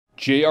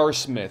J.R.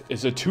 Smith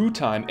is a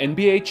two-time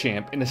NBA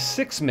champ and a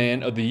Sixth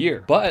Man of the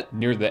Year, but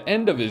near the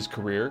end of his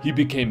career, he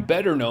became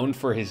better known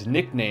for his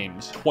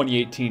nicknames,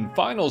 2018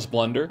 Finals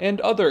blunder,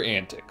 and other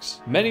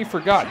antics. Many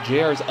forgot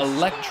J.R.'s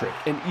electric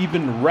and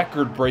even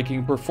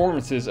record-breaking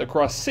performances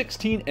across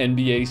 16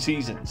 NBA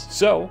seasons.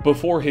 So,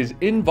 before his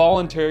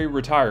involuntary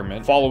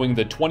retirement following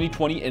the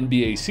 2020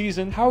 NBA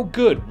season, how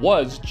good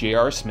was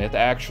J.R. Smith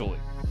actually?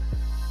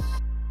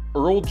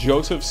 Earl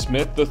Joseph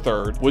Smith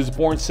III was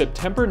born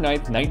September 9,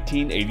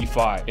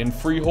 1985 in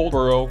Freehold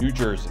Borough, New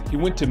Jersey. He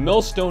went to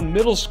Millstone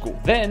Middle School.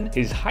 Then,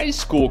 his high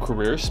school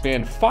career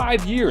spanned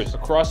 5 years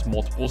across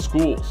multiple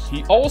schools.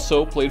 He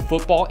also played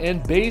football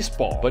and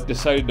baseball, but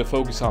decided to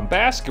focus on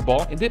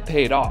basketball, and it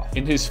paid off.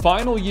 In his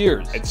final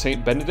years at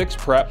St. Benedict's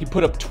Prep, he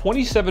put up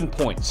 27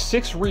 points,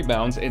 6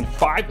 rebounds, and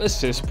 5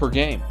 assists per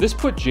game. This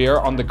put JR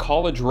on the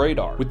college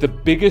radar with the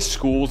biggest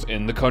schools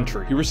in the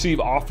country. He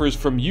received offers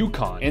from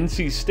UConn,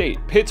 NC State,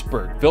 Pittsburgh,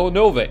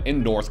 Villanova,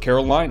 and North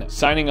Carolina,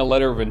 signing a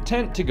letter of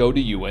intent to go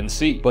to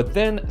UNC. But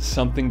then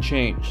something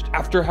changed.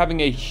 After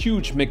having a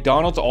huge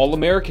McDonald's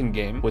All-American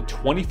game with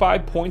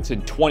 25 points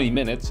in 20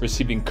 minutes,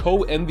 receiving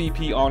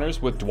co-MVP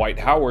honors with Dwight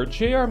Howard,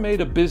 JR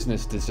made a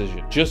business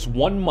decision. Just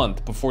 1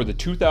 month before the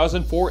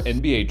 2004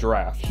 NBA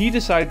draft, he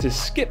decided to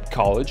skip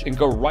college and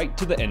go right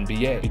to the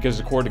NBA because,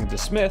 according to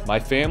Smith,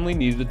 "My family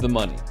needed the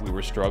money. We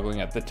were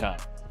struggling at the time."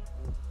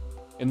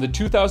 In the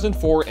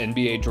 2004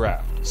 NBA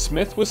draft,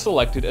 Smith was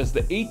selected as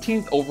the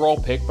 18th overall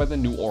pick by the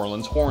New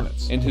Orleans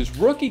Hornets, and his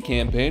rookie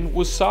campaign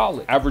was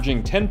solid,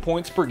 averaging 10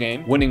 points per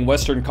game, winning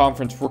Western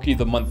Conference Rookie of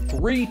the Month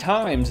 3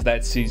 times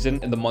that season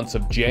in the months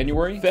of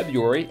January,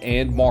 February,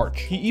 and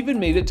March. He even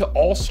made it to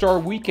All-Star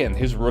Weekend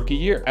his rookie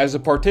year as a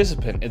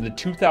participant in the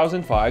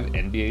 2005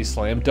 NBA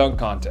Slam Dunk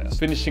Contest,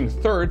 finishing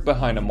 3rd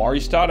behind Amar'e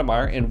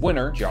Stoudemire and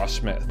winner Josh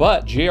Smith.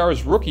 But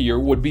JR's rookie year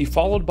would be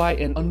followed by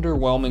an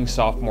underwhelming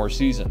sophomore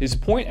season. His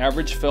point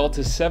average fell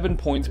to 7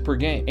 points per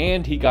game,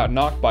 and he got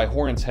knocked by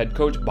Hornets head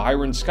coach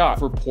Byron Scott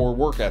for poor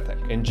work ethic.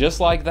 And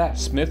just like that,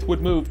 Smith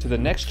would move to the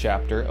next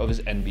chapter of his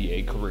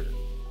NBA career.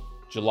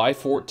 July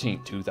 14,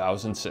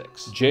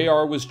 2006,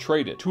 JR was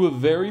traded to a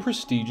very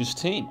prestigious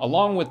team.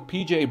 Along with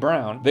PJ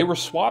Brown, they were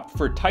swapped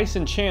for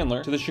Tyson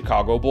Chandler to the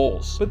Chicago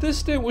Bulls. But this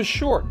stint was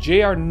short.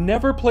 JR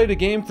never played a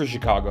game for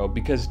Chicago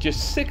because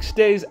just 6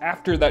 days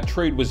after that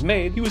trade was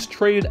made, he was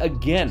traded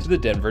again to the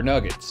Denver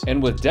Nuggets.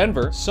 And with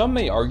Denver, some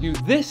may argue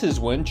this is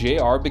when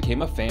JR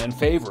became a fan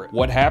favorite.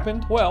 What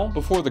happened? Well,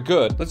 before the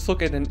good, let's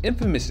look at an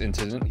infamous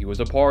incident he was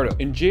a part of.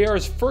 In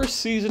JR's first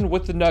season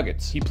with the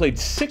Nuggets, he played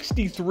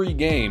 63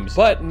 games,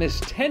 but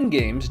missed 10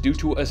 games due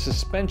to a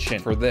suspension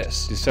for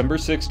this. December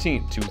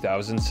 16,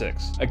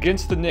 2006.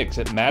 Against the Knicks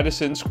at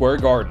Madison Square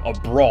Garden, a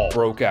brawl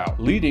broke out,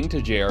 leading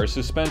to JR's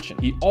suspension.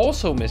 He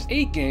also missed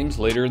 8 games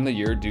later in the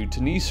year due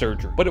to knee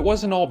surgery, but it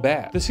wasn't all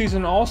bad. The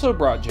season also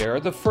brought JR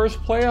the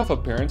first playoff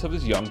appearance of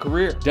his young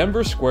career.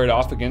 Denver squared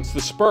off against the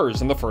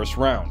Spurs in the first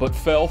round, but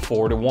fell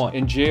 4-1,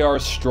 and JR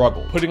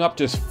struggled, putting up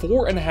just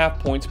 4.5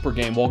 points per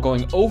game while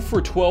going 0 for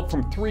 12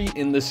 from 3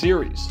 in the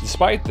series.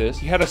 Despite this,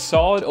 he had a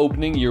solid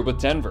opening year with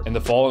Denver, and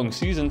the following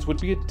seasons would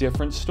be a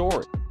different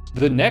story.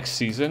 The next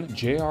season,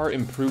 JR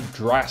improved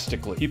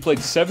drastically. He played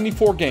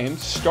 74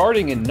 games,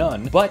 starting in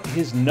none, but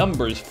his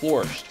numbers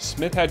flourished.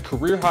 Smith had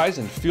career highs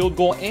in field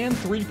goal and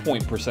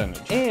three-point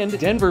percentage, and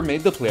Denver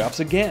made the playoffs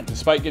again.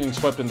 Despite getting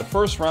swept in the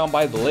first round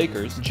by the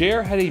Lakers,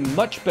 JR had a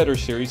much better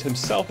series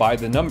himself by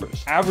the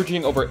numbers,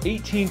 averaging over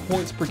 18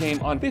 points per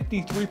game on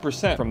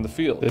 53% from the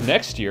field. The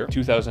next year,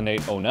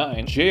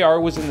 2008-09,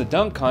 JR was in the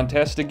dunk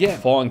contest again,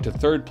 falling to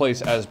 3rd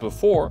place as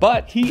before,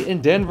 but he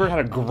and Denver had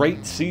a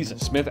great season.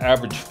 Smith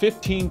averaged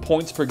 15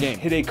 points per game,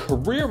 hit a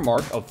career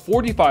mark of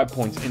 45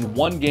 points in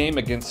 1 game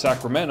against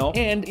Sacramento,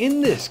 and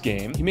in this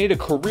game, he made a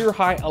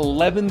career-high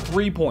 11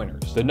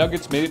 three-pointers. The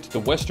Nuggets made it to the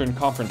Western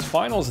Conference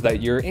Finals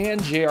that year,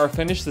 and JR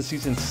finished the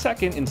season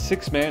 2nd in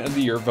Sixth Man of the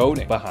Year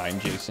voting,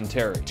 behind Jason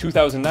Terry.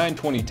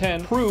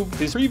 2009-2010 proved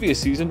his previous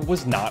season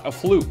was not a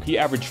fluke. He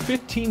averaged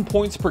 15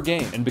 points per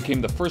game and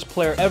became the first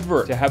player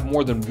ever to have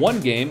more than 1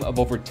 game of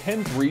over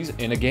 10 threes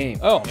in a game.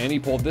 Oh, and he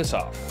pulled this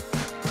off.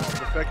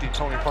 Affecting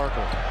Tony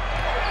Parker.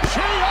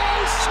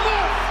 J.R. Smith!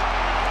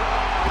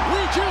 We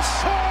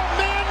just saw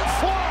men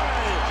fly!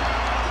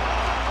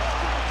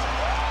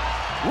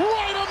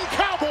 Ride 'em,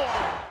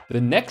 Cowboy! The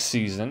next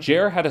season,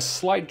 JR had a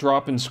slight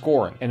drop in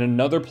scoring and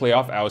another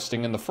playoff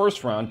ousting in the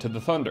first round to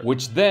the Thunder,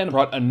 which then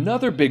brought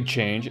another big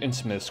change in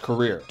Smith's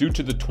career. Due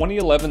to the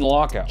 2011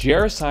 lockout,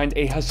 JR signed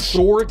a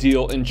historic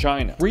deal in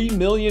China, $3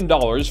 million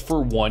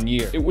for 1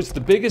 year. It was the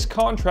biggest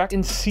contract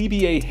in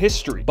CBA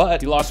history,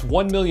 but he lost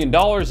 $1 million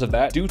of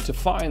that due to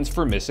fines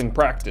for missing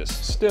practice.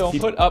 Still, he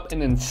put up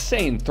an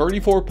insane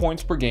 34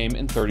 points per game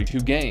in 32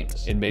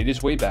 games and made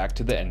his way back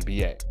to the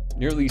NBA.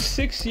 Nearly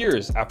 6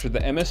 years after the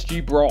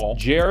MSG brawl,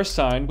 JR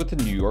signed with the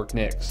New York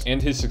Knicks,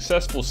 and his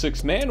successful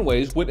six-man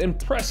ways would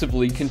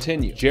impressively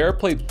continue. JR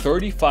played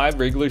 35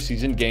 regular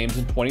season games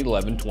in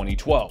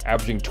 2011-2012,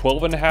 averaging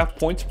 12.5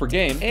 points per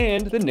game,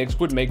 and the Knicks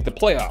would make the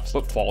playoffs,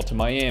 but fall to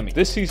Miami.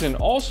 This season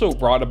also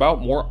brought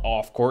about more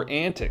off-court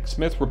antics.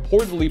 Smith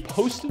reportedly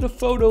posted a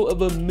photo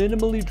of a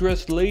minimally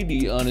dressed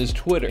lady on his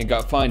Twitter and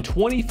got fined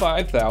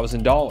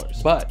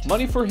 $25,000. But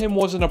money for him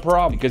wasn't a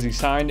problem because he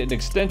signed an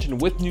extension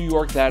with New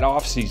York that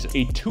offseason,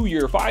 a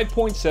 2-year,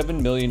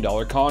 $5.7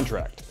 million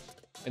contract.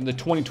 And the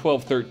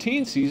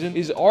 2012-13 season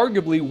is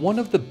arguably one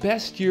of the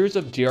best years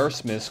of J.R.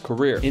 Smith's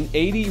career. In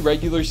 80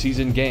 regular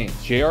season games,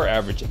 J.R.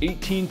 averaged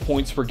 18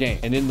 points per game,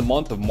 and in the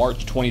month of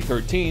March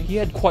 2013, he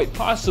had quite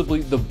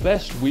possibly the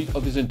best week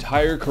of his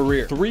entire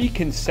career. 3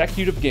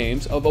 consecutive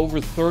games of over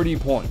 30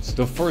 points,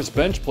 the first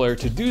bench player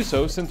to do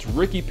so since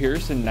Ricky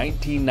Pierce in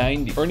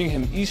 1990, earning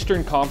him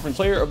Eastern Conference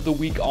Player of the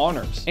Week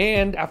honors.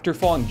 And after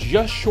falling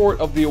just short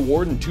of the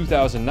award in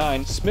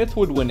 2009, Smith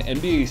would win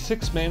NBA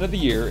Sixth Man of the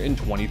Year in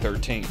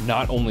 2013.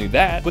 Not only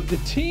that, but the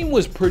team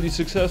was pretty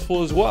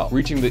successful as well,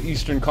 reaching the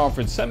Eastern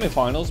Conference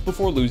semifinals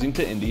before losing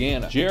to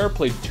Indiana. JR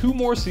played 2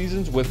 more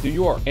seasons with New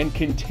York and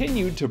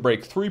continued to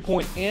break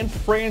three-point and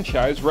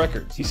franchise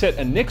records. He set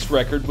a Knicks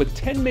record with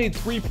 10 made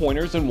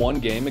three-pointers in one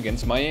game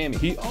against Miami.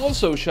 He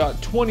also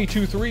shot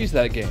 22 threes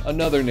that game,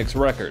 another Knicks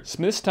record.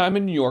 Smith's time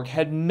in New York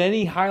had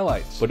many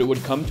highlights, but it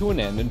would come to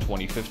an end in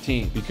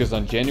 2015, because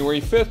on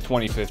January 5th,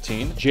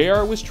 2015,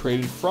 JR was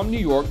traded from New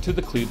York to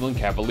the Cleveland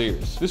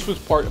Cavaliers. This was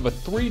part of a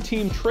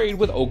 3-team trade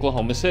with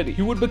Oklahoma City.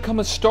 He would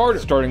become a starter,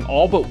 starting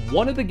all but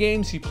one of the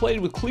games he played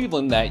with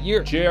Cleveland that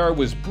year. JR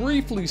was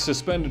briefly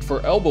suspended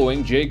for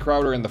elbowing Jay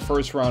Crowder in the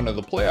first round of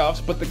the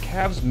playoffs, but the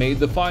Cavs made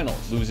the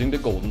finals, losing to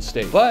Golden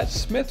State. But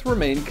Smith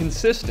remained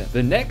consistent.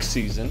 The next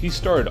season, he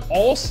started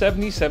all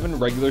 77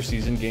 regular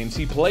season games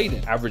he played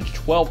in, averaged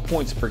 12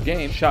 points per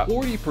game, shot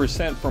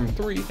 40% from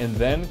 3, and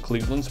then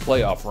Cleveland's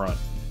playoff run.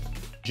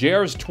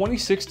 JR's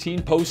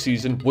 2016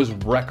 postseason was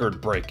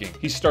record-breaking.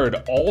 He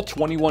started all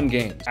 21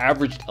 games,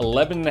 averaged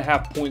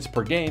 11.5 points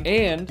per game,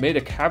 and made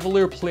a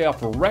Cavalier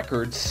playoff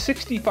record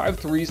 65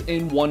 threes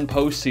in one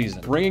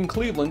postseason, bringing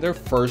Cleveland their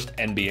first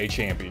NBA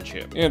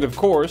championship. And of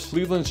course,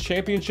 Cleveland's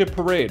championship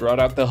parade brought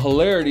out the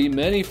hilarity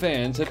many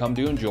fans had come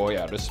to enjoy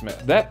out of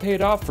Smith. That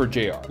paid off for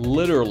JR,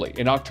 literally.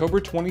 In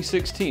October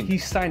 2016, he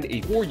signed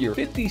a 4-year,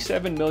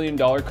 $57 million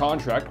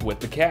contract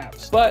with the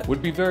Cavs, but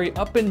would be very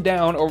up and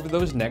down over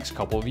those next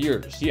couple of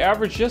years. He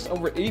averaged just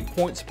over 8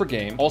 points per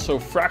game, also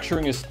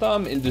fracturing his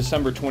thumb in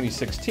December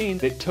 2016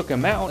 that took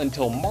him out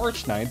until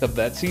March 9th of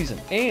that season.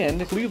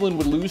 And Cleveland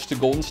would lose to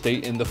Golden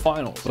State in the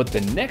finals. But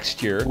the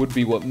next year would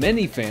be what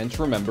many fans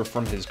remember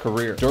from his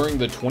career. During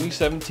the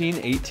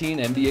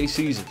 2017-18 NBA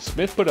season,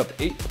 Smith put up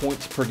 8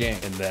 points per game,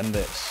 and then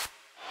this.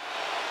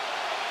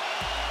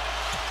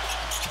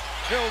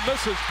 Hill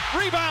misses.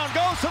 Rebound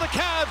goes to the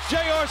Cavs.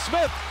 J.R.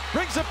 Smith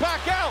brings it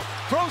back out.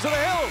 Throws it to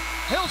Hill.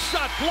 Hill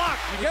shot blocked.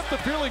 You get the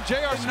feeling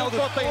J.R. Smith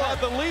thought they had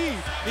the lead.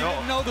 He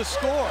didn't know the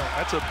score.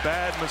 That's a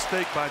bad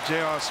mistake by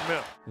J.R.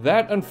 Smith.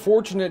 That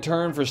unfortunate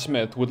turn for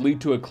Smith would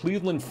lead to a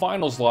Cleveland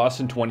Finals loss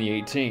in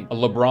 2018, a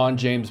LeBron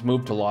James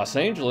move to Los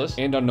Angeles,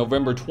 and on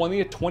November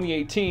 20th,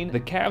 2018, the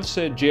Cavs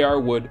said JR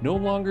would no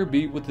longer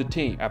be with the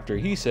team after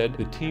he said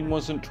the team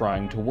wasn't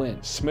trying to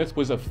win. Smith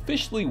was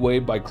officially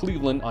waived by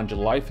Cleveland on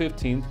July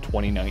 15th,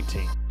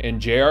 2019. And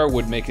JR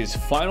would make his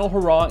final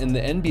hurrah in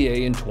the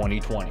NBA in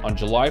 2020. On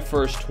July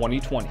 1st,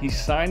 2020, he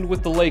signed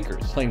with the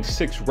Lakers, playing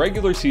 6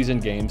 regular season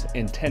games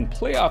and 10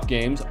 playoff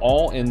games,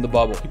 all in the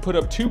bubble. He put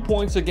up 2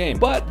 points a game,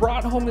 but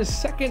brought home his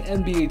second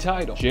NBA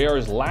title.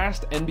 JR's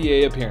last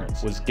NBA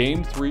appearance was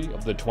Game 3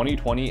 of the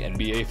 2020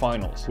 NBA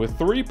Finals, with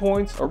 3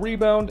 points, a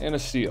rebound, and a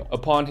steal.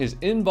 Upon his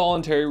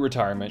involuntary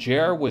retirement,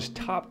 JR was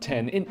top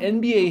 10 in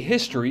NBA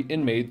history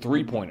in made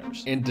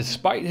three-pointers. And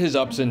despite his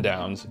ups and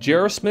downs,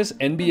 J.R. Smith's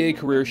NBA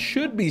career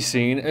should be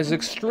seen as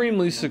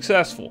extremely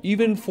successful.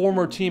 Even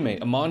former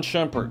teammate Iman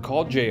Shumpert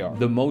called JR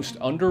the most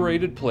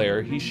underrated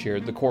player he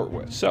shared the court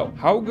with. So,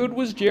 how good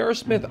was J.R.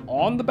 Smith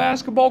on the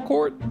basketball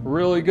court?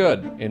 Really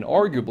good, and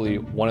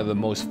arguably one of the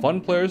most fun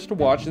players to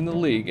watch in the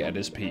league at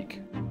his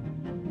peak.